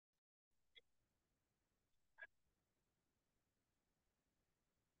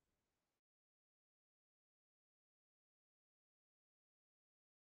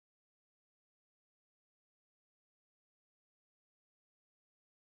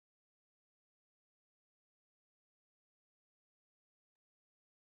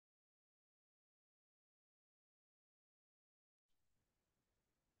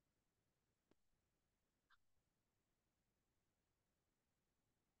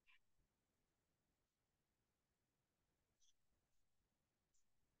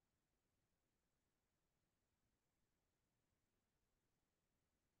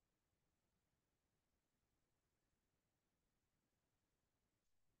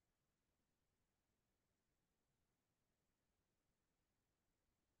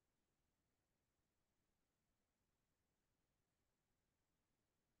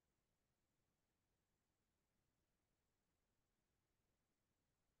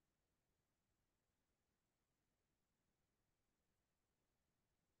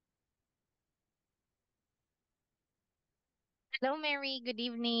Hello, Mary. Good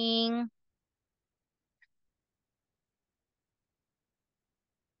evening.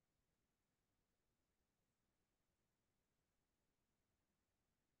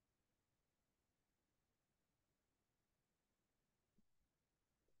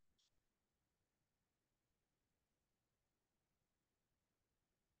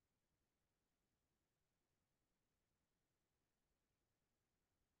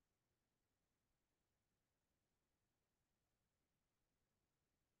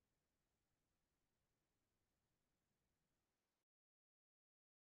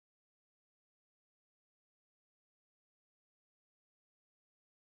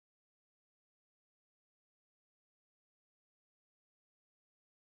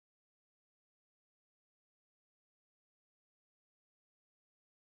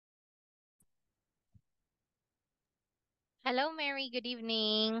 Hello, Mary. Good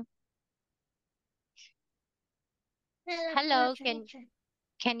evening. Hello, Hello. Can teacher.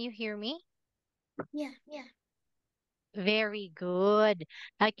 can you hear me? Yeah, yeah. Very good.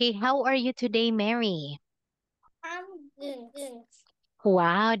 Okay, how are you today, Mary? I'm good.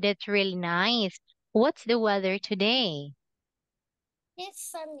 Wow, that's really nice. What's the weather today?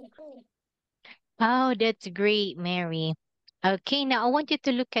 It's sunny. Oh, that's great, Mary. Okay, now I want you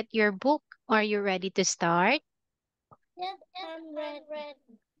to look at your book. Are you ready to start? Yep, I'm ready.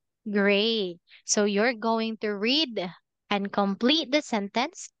 Great. So you're going to read and complete the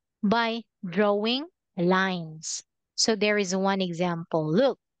sentence by drawing lines. So there is one example.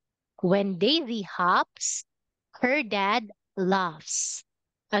 Look, when Daisy hops, her dad laughs.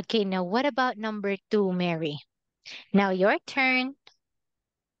 Okay, now what about number two, Mary? Now your turn.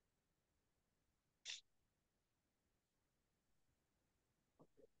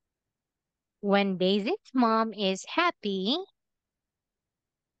 When Daisy's mom is happy,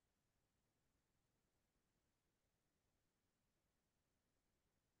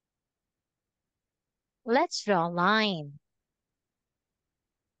 let's draw a line.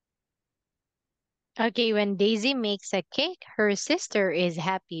 Okay, when Daisy makes a cake, her sister is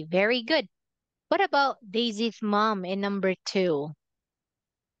happy. Very good. What about Daisy's mom in number two?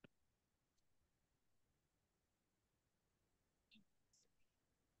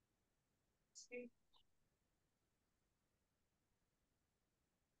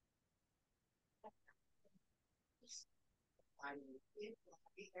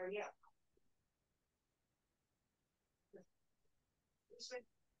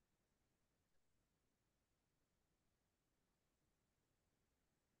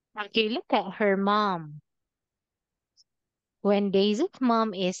 Okay, look at her mom. When Daisy's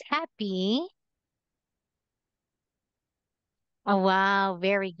mom is happy, oh wow,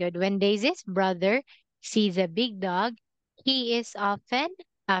 very good. When Daisy's brother sees a big dog, he is often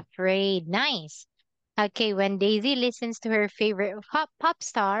afraid. Nice. Okay, when Daisy listens to her favorite pop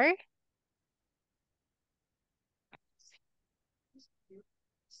star,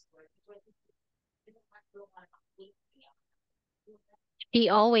 she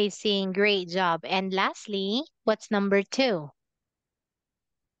always saying great job. And lastly, what's number two?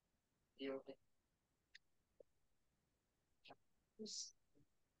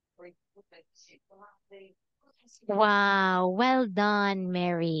 Wow, well done,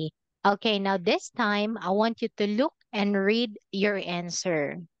 Mary. Okay, now this time I want you to look and read your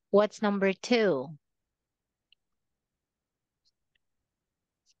answer. What's number two?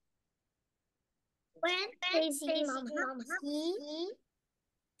 When Daisy mom happy,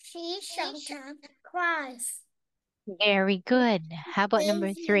 she sometimes cries. Very good. How about number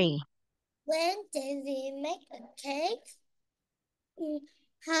Daisy, three? when Daisy make a cake, mm,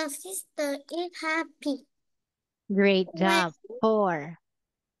 her sister is happy. Great When job. Four.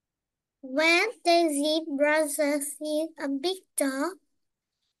 when Daisy brother sees a big dog,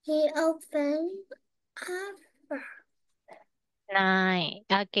 he opens up. Nine.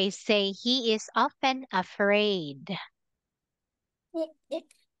 Okay, say he is often afraid. He,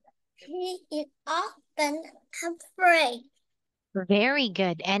 he is often afraid. Very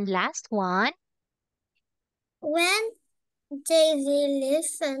good. And last one. When Daisy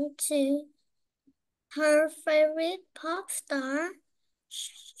listened to her favorite pop star,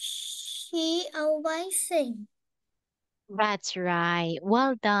 she always sings. That's right.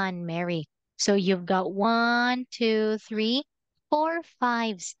 Well done, Mary. So you've got one, two, three, four,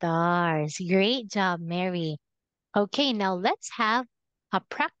 five stars. Great job, Mary. Okay, now let's have a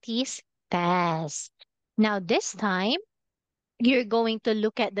practice test. Now, this time, you're going to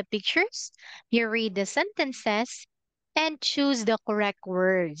look at the pictures, you read the sentences, and choose the correct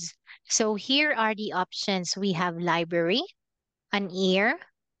words. So, here are the options we have library, an ear,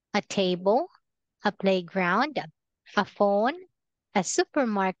 a table, a playground, a phone, a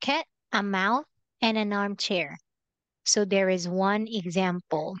supermarket, a mouth, and an armchair. So there is one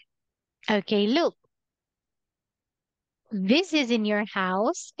example. Okay, look. This is in your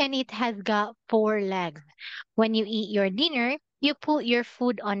house and it has got four legs. When you eat your dinner, you put your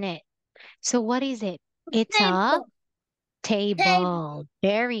food on it. So what is it? It's a Table. Table. table.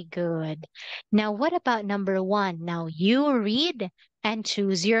 Very good. Now, what about number one? Now you read and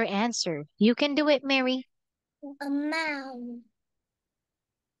choose your answer. You can do it, Mary. A mouse.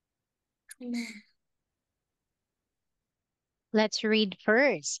 Let's read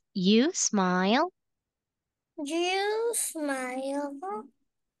first. You smile. You smile.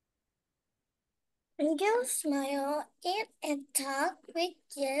 You smile, eat and talk with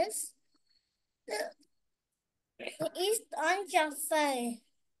yes. It's on your face.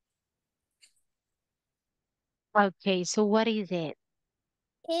 Okay, so what is it?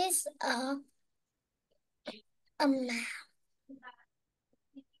 It's a mouse.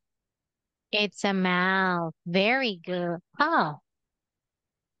 It's a mouth. Very good. Oh,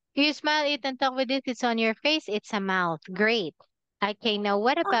 you smile, eat, and talk with this. It's on your face. It's a mouth. Great. Okay, now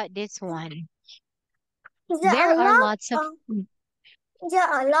what about this one? There There are are lots of. there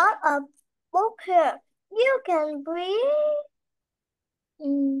are a lot of books here. You can read.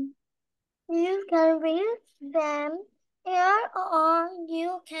 You can read them here or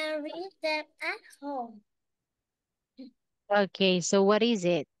you can read them at home. Okay, so what is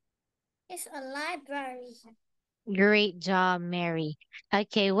it? It's a library. Great job, Mary.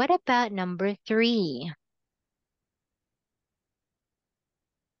 Okay, what about number three?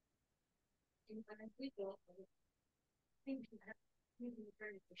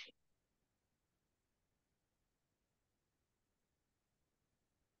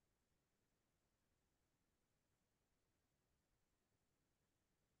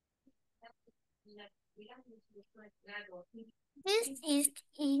 This is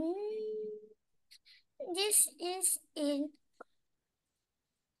in this is in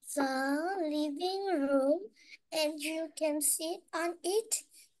the living room and you can sit on it.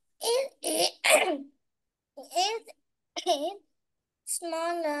 It is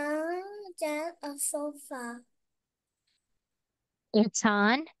smaller than a sofa. It's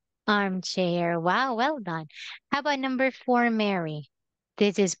on armchair. Wow, well done. How about number four, Mary?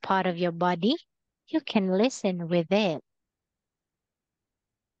 This is part of your body. You can listen with it.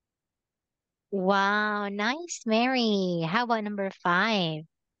 Wow, nice, Mary. How about number five?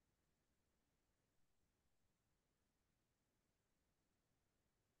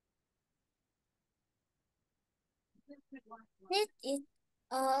 This is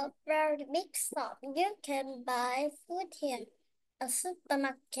a very big shop. You can buy food here. A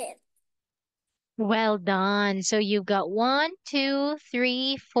supermarket. Well done. So you've got one, two,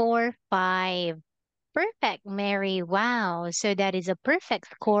 three, four, five. Perfect, Mary. Wow. So that is a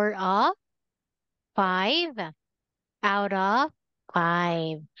perfect score of 5 out of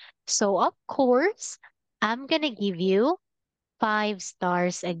 5. So of course, I'm gonna give you 5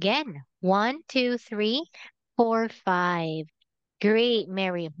 stars again. One, two, three, four, 5. Great,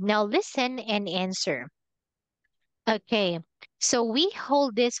 Mary. Now listen and answer. Okay. So we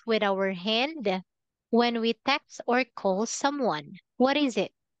hold this with our hand when we text or call someone. What is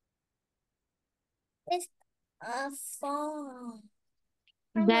it? It's a phone.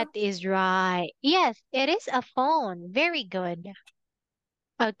 That is right. Yes, it is a phone. Very good.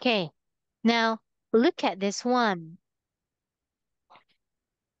 Okay. Now look at this one.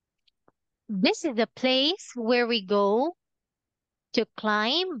 This is the place where we go to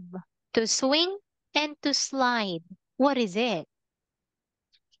climb, to swing, and to slide. What is it?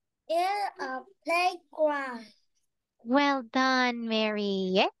 It's a playground. Well done,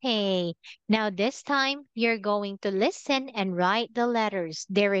 Mary. Yay. Now this time you're going to listen and write the letters.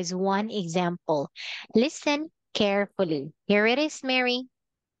 There is one example. Listen carefully. Here it is, Mary.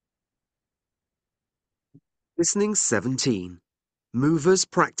 Listening 17. Movers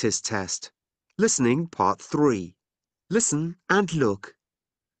Practice Test. Listening Part 3. Listen and look.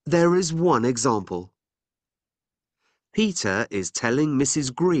 There is one example. Peter is telling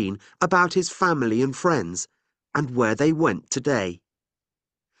Mrs. Green about his family and friends and where they went today.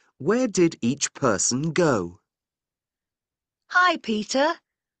 Where did each person go? Hi, Peter.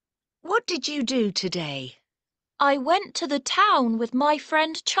 What did you do today? I went to the town with my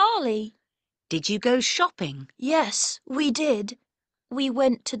friend Charlie. Did you go shopping? Yes, we did. We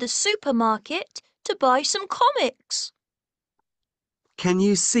went to the supermarket to buy some comics. Can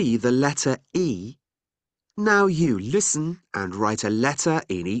you see the letter E? Now you listen and write a letter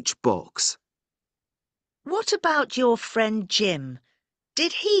in each box. What about your friend Jim?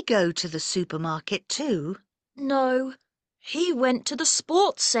 Did he go to the supermarket too? No, he went to the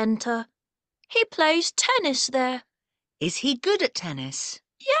sports centre. He plays tennis there. Is he good at tennis?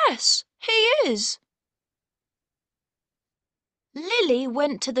 Yes, he is. Lily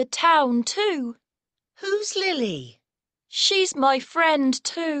went to the town too. Who's Lily? She's my friend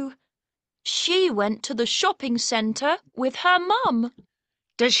too. She went to the shopping centre with her mum.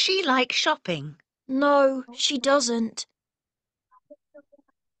 Does she like shopping? No, she doesn't.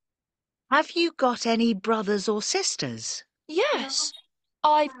 Have you got any brothers or sisters? Yes,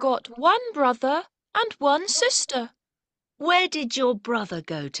 I've got one brother and one sister. Where did your brother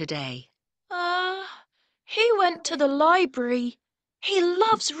go today? Uh, he went to the library. He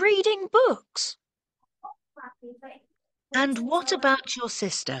loves reading books. And what about your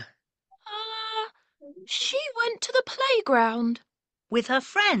sister? She went to the playground. With her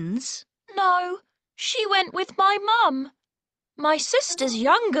friends? No, she went with my mum. My sister's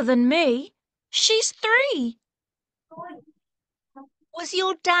younger than me. She's 3. Was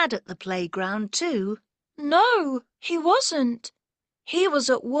your dad at the playground too? No, he wasn't. He was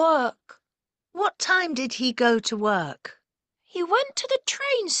at work. What time did he go to work? He went to the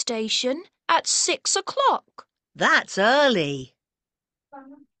train station at 6 o'clock. That's early.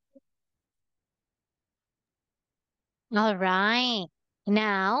 All right.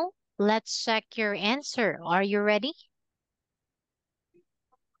 Now, let's check your answer. Are you ready?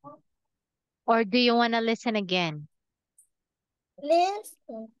 Or do you want to listen again?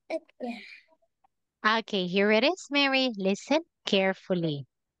 Listen again. Okay, here it is, Mary. Listen carefully.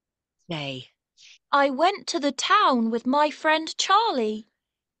 Day. I went to the town with my friend Charlie.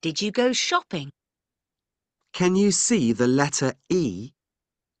 Did you go shopping? Can you see the letter E?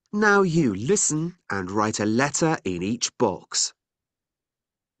 Now you listen and write a letter in each box.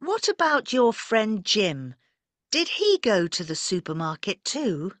 What about your friend Jim? Did he go to the supermarket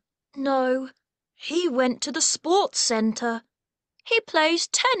too? No, he went to the sports centre. He plays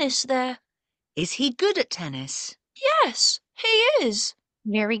tennis there. Is he good at tennis? Yes, he is.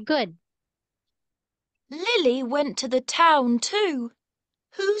 Very good. Lily went to the town too.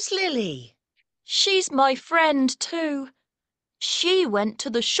 Who's Lily? She's my friend too. She went to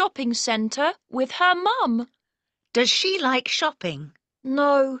the shopping centre with her mum. Does she like shopping?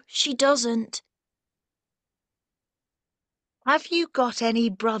 No, she doesn't. Have you got any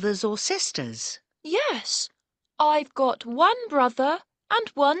brothers or sisters? Yes, I've got one brother and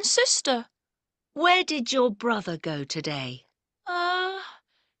one sister. Where did your brother go today?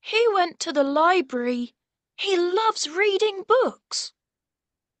 He went to the library. He loves reading books.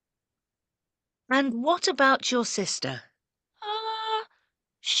 And what about your sister?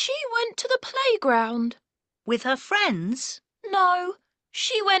 She went to the playground. With her friends? No,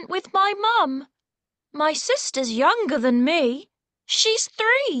 she went with my mum. My sister's younger than me. She's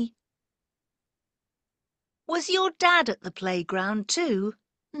 3. Was your dad at the playground too?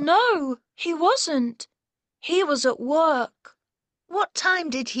 No, he wasn't. He was at work. What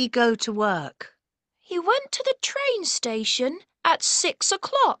time did he go to work? He went to the train station at 6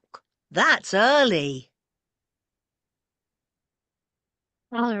 o'clock. That's early.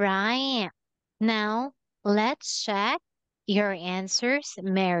 All right. Now, let's check your answers,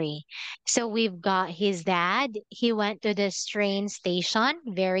 Mary. So we've got his dad. He went to the train station.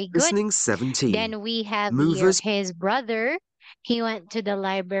 Very good. Listening 17. Then we have here Movers. his brother. He went to the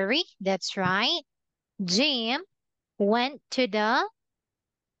library. That's right. Jim went to the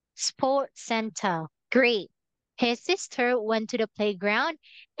sports center. Great. His sister went to the playground.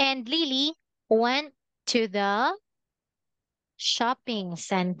 And Lily went to the shopping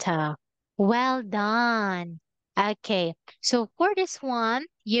center. Well done. Okay, so for this one,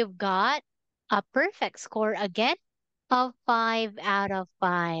 you've got a perfect score again of 5 out of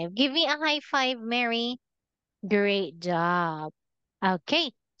 5. Give me a high five, Mary. Great job.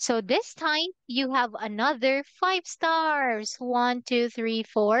 Okay, so this time you have another 5 stars. 1, 2, 3,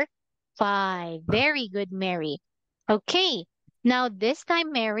 4, 5. Very good, Mary. Okay, now this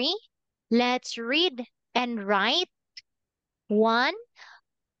time, Mary, let's read and write 1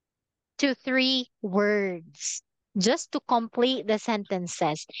 to 3 words just to complete the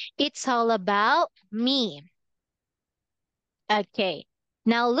sentences. It's all about me. Okay.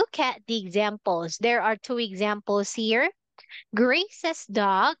 Now look at the examples. There are 2 examples here. Grace's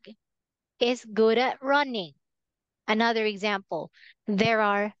dog is good at running. Another example. There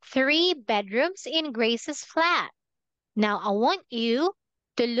are 3 bedrooms in Grace's flat. Now I want you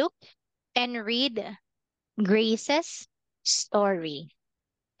to look and read Grace's story.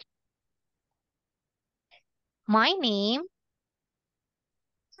 My name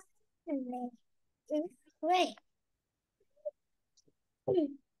Great.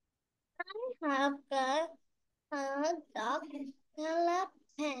 I have got a dog,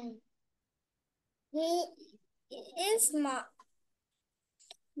 elephant. He is my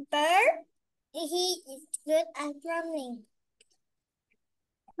bird. He is good at running.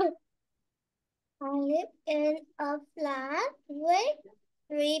 I live in a flat with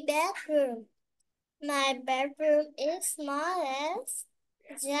 3 bedrooms. My bedroom is smallest.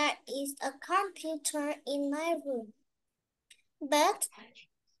 There is a computer in my room, but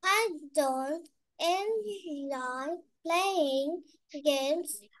I don't enjoy playing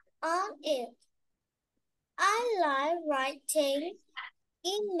games on it. I like writing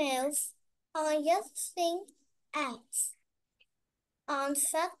emails or using apps. On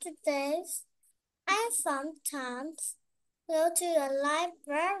Saturdays, I sometimes go to the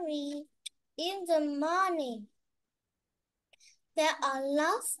library in the morning. There are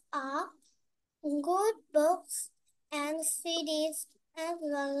lots of good books and CDs at the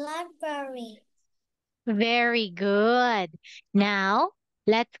library. Very good. Now,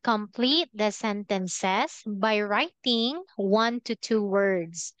 let's complete the sentences by writing 1 to 2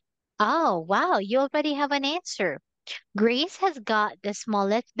 words. Oh, wow, you already have an answer. Grace has got the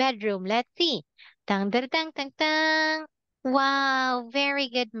smallest bedroom. Let's see. Tang tang tang tang tang. Wow, very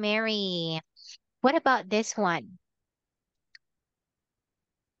good, Mary. What about this one?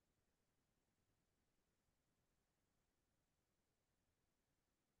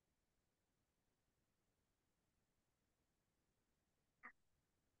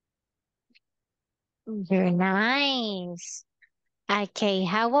 Very nice. Okay,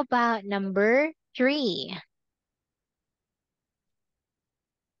 how about number 3?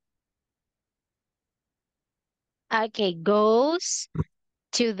 Okay, goes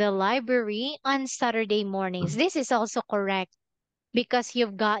to the library on Saturday mornings. This is also correct because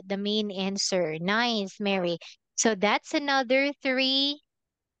you've got the main answer. Nice, Mary. So that's another 3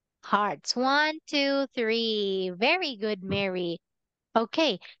 hearts. 1, 2, 3. Very good, Mary.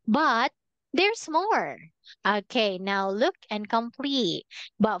 Okay, but there's more. Okay, now look and complete.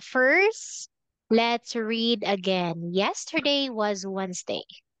 But first, let's read again. Yesterday was Wednesday.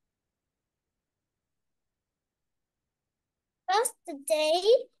 Yesterday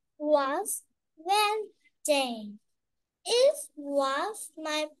was Wednesday. It was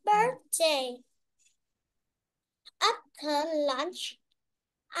my birthday. After lunch,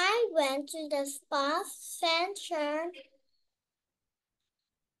 I went to the sports center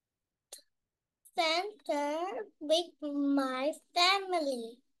with my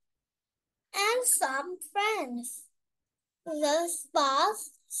family and some friends. The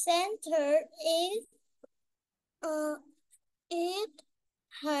sports center is it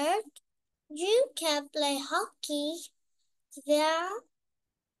hurt. You can play hockey there.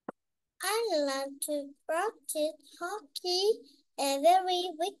 I learn to practice hockey every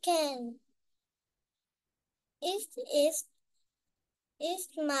weekend. It is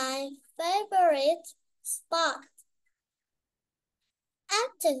my favorite sport.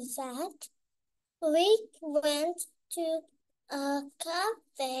 After that, we went to a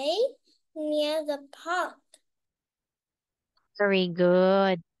cafe near the park. Very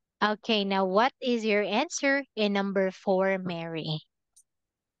good. Okay, now what is your answer in number 4, Mary?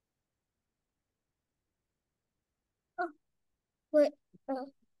 Wait, uh,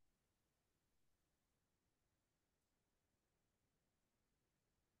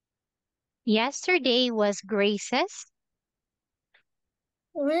 Yesterday was Grace's.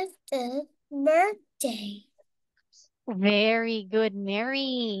 with the birthday. Very good,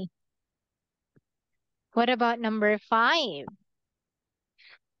 Mary. What about number 5?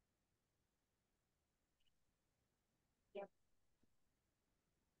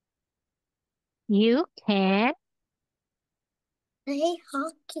 You can. Play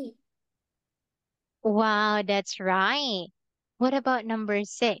hockey. Wow, that's right. What about number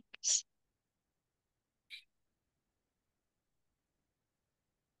 6?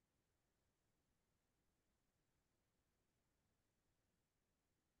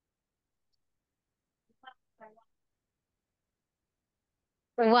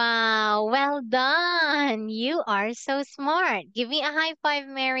 Wow, well done. You are so smart. Give me a high five,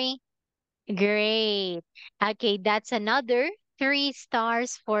 Mary. Great. Okay, that's another 3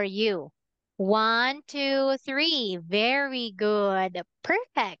 stars for you. 1, 2, 3. Very good.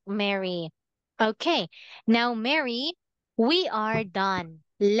 Perfect, Mary. Okay, now, Mary, we are done.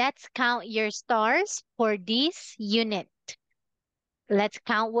 Let's count your stars for this unit. Let's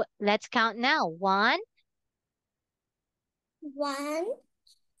count. Let's count now. 1, 1,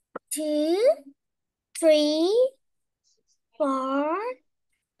 2, 3, 4,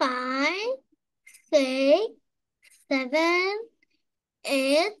 5, 6, 7,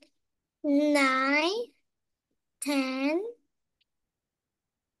 8, 9, 10,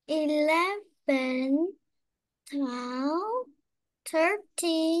 11, 12,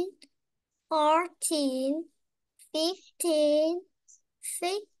 13, 14, 15,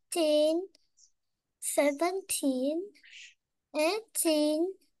 16, 17,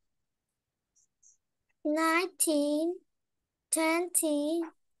 18, 19, 20,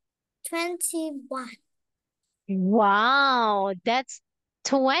 21. Wow, that's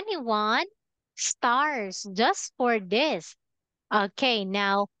 21 stars just for this. Okay,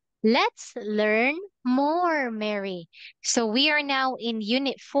 now let's learn more, Mary. So we are now in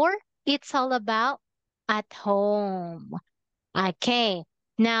Unit 4. It's all about at home. Okay,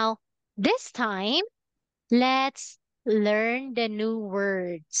 now this time let's learn the new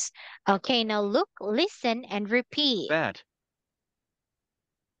words. Okay, now look, listen, and repeat. Bat.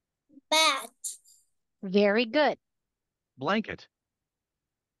 Bat, Very good. Blanket.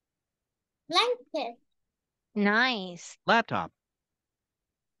 blanket, Nice. Laptop.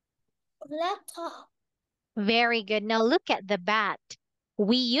 laptop, Very good. Now look at the bat.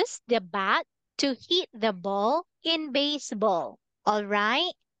 We use the bat to hit the ball in baseball. All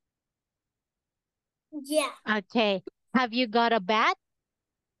right? yeah, Okay. Have you got a bat?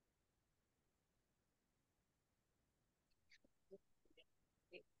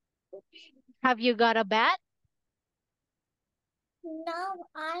 Have you got a bat? no,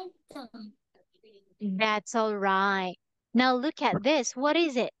 I don't. That's all right. Now look at this. What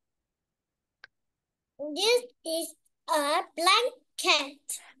is it? This is a blanket.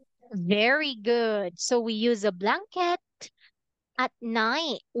 Very good. So we use a blanket at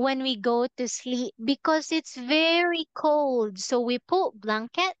night when we go to sleep because it's very cold. So we put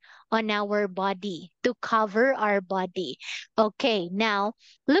blanket on our body to cover our body. Okay, now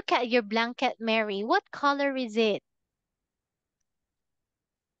look at your blanket, Mary. What color is it?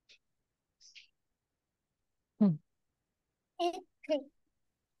 Hmm. It's pink.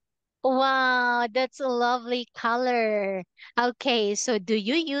 Wow, that's a lovely color. Okay, so do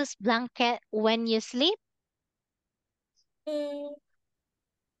you use blanket when you sleep? Mm,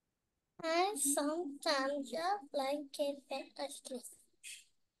 I sometimes just blanket when I sleep.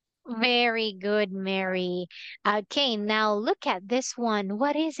 Very good, Mary. Okay, now look at this one.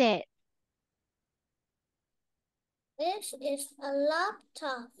 What is it? This is a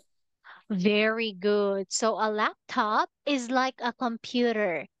laptop. Very good. So a laptop is like a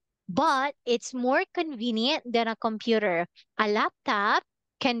computer, but it's more convenient than a computer. A laptop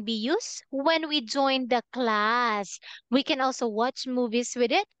can be used when we join the class. We can also watch movies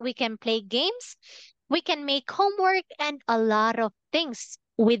with it. We can play games. We can make homework and a lot of things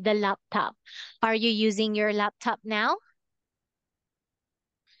with the laptop. Are you using your laptop now?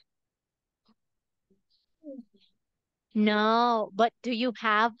 No, but do you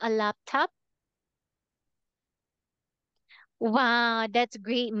have a laptop? Wow, that's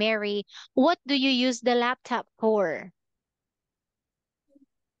great, Mary. What do you use the laptop for?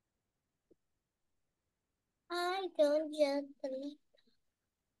 I don't just believe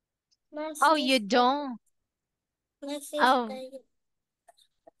my Oh, you sister. don't? My sister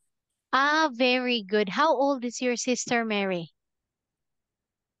Oh, very good. How old is your sister, Mary?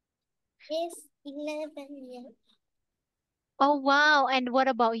 is 11 years. Oh, wow. And what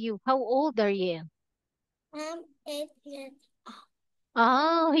about you? How old are you? I'm 8 years.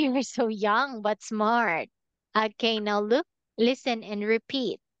 Oh, you're so young but smart. Okay, now look, listen, and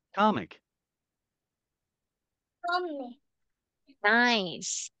repeat. Comic. Omni.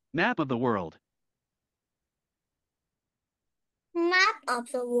 Nice. Map of the world. Map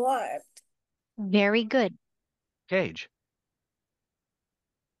of the world. Very good. Cage.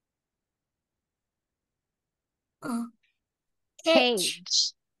 Uh, cage.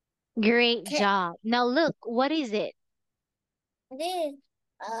 Cage. Great Ca- job. Now look, what is it? this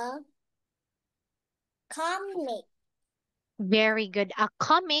a comic. Very good. A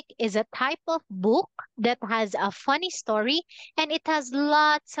comic is a type of book that has a funny story and it has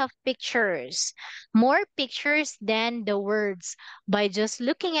lots of pictures. More pictures than the words. By just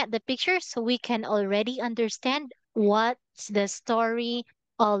looking at the pictures, we can already understand what's the story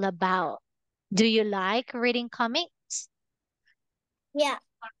all about. Do you like reading comics? Yeah,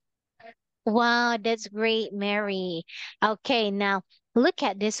 Wow, that's great, Mary. Okay, now look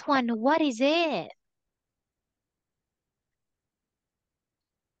at this one. What is it?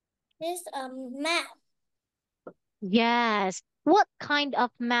 this a map. Yes. What kind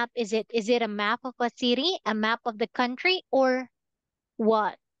of map is it? Is it a map of a city, a map of the country, or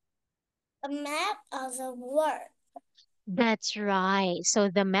what? A map of the world. That's right. So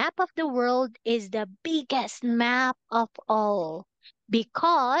the map of the world is the biggest map of all.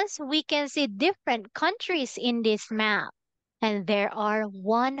 because we can see different countries in this map. And there are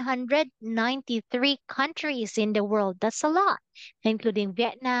 193 countries in the world. That's a lot, including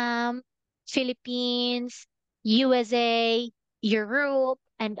Vietnam, Philippines, USA, Europe,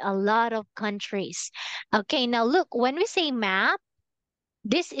 and a lot of countries. Okay, now look, when we say map,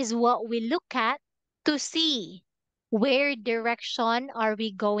 this is what we look at to see where direction are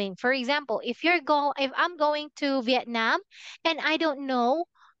we going. For example, if I'm going to Vietnam and I don't know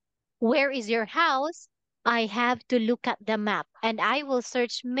where is your house, I have to look at the map and I will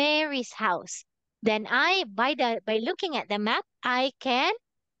search Mary's house. Then by looking at the map, I can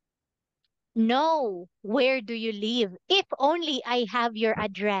know where do you live if only I have your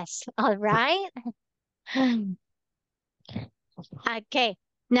address. All right? Okay.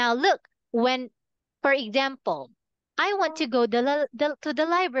 Now look, when, for example, I want to go to the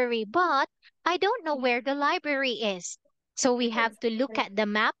library, but I don't know where the library is. So we have to look at the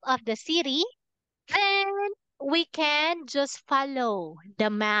map of the city. Then we can just follow the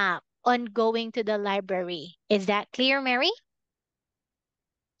map on going to the library. Is that clear, Mary?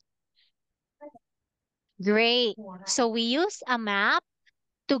 Great. So we use a map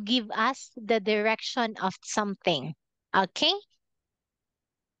to give us the direction of something. Okay?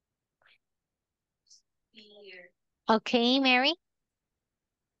 Okay, Mary?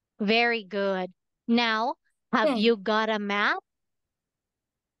 Very good. Now, have Hmm. you got a map?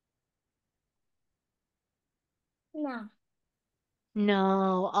 No.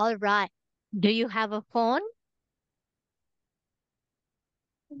 No. All right. Do you have a phone?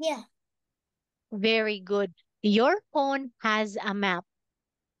 Yeah. Very good. Your phone has a map.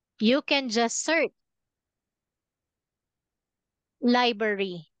 You can just search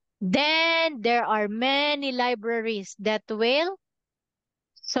library. Then there are many libraries that will.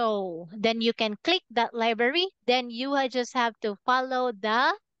 So then you can click that library. Then just have to follow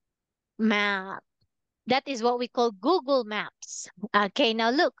the map. That is what we call Google Maps. Okay, now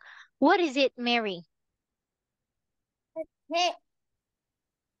look. What is it, Mary? Hey.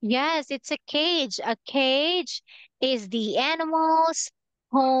 Yes, it's a cage. A cage is the animal's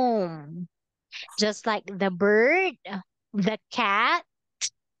home. Just like the bird, the cat,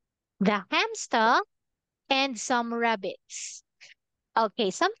 the hamster, and some rabbits.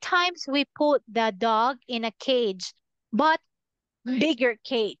 Okay, sometimes we put the dog in a cage, but bigger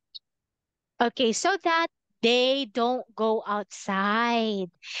cage. Okay, so that they don't go outside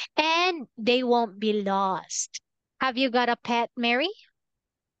and they won't be lost. Have you got a pet, Mary?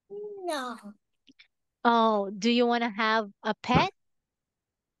 No. Oh, do you want to have a pet?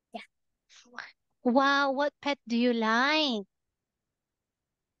 Yeah. Wow, what pet do you like?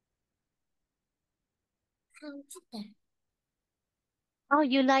 Hamster. Oh,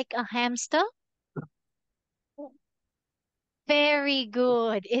 you like a hamster? Very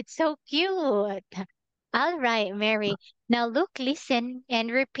good. It's so cute. All right, Mary. Now look, listen,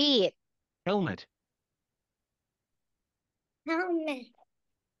 and repeat. Helmet. Helmet.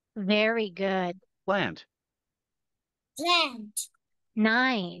 Very good. Plant. Plant.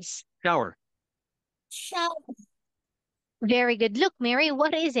 Nice. Shower. Shower. Very good. Look, Mary,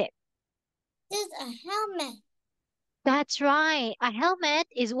 what is it? This is a helmet. That's right. A helmet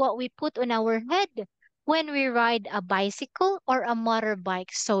is what we put on our head when we ride a bicycle or a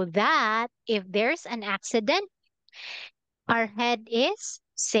motorbike so that if there's an accident, our head is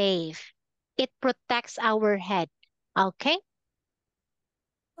safe. It protects our head. Okay?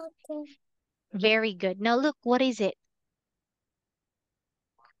 Okay. Very good. Now look, what is it?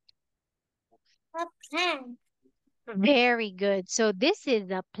 A plant. Very good. So this is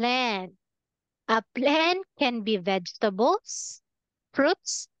a plant. A plant can be vegetables,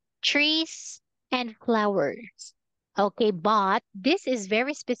 fruits, trees, and flowers. Okay, but this is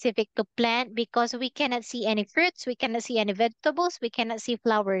very specific to plant because we cannot see any fruits, we cannot see any vegetables, we cannot see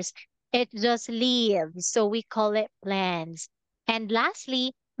flowers. It just leaves, so we call it plants. And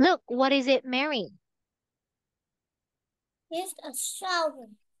lastly, look, what is it, Mary? This is a shower.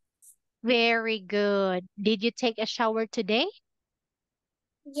 Very good. Did you take a shower today?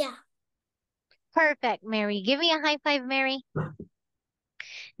 Yeah. Perfect, Mary. Give me a high five, Mary.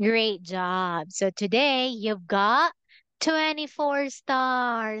 Great job. So today you've got 24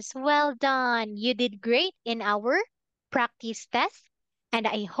 stars. Well done. You did great in our practice test. And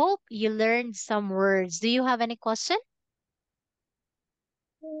I hope you learned some words. Do you have any question?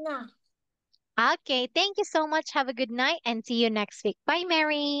 No. Okay, thank you so much. Have a good night and see you next week. Bye,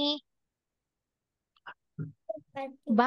 Mary. But Bye.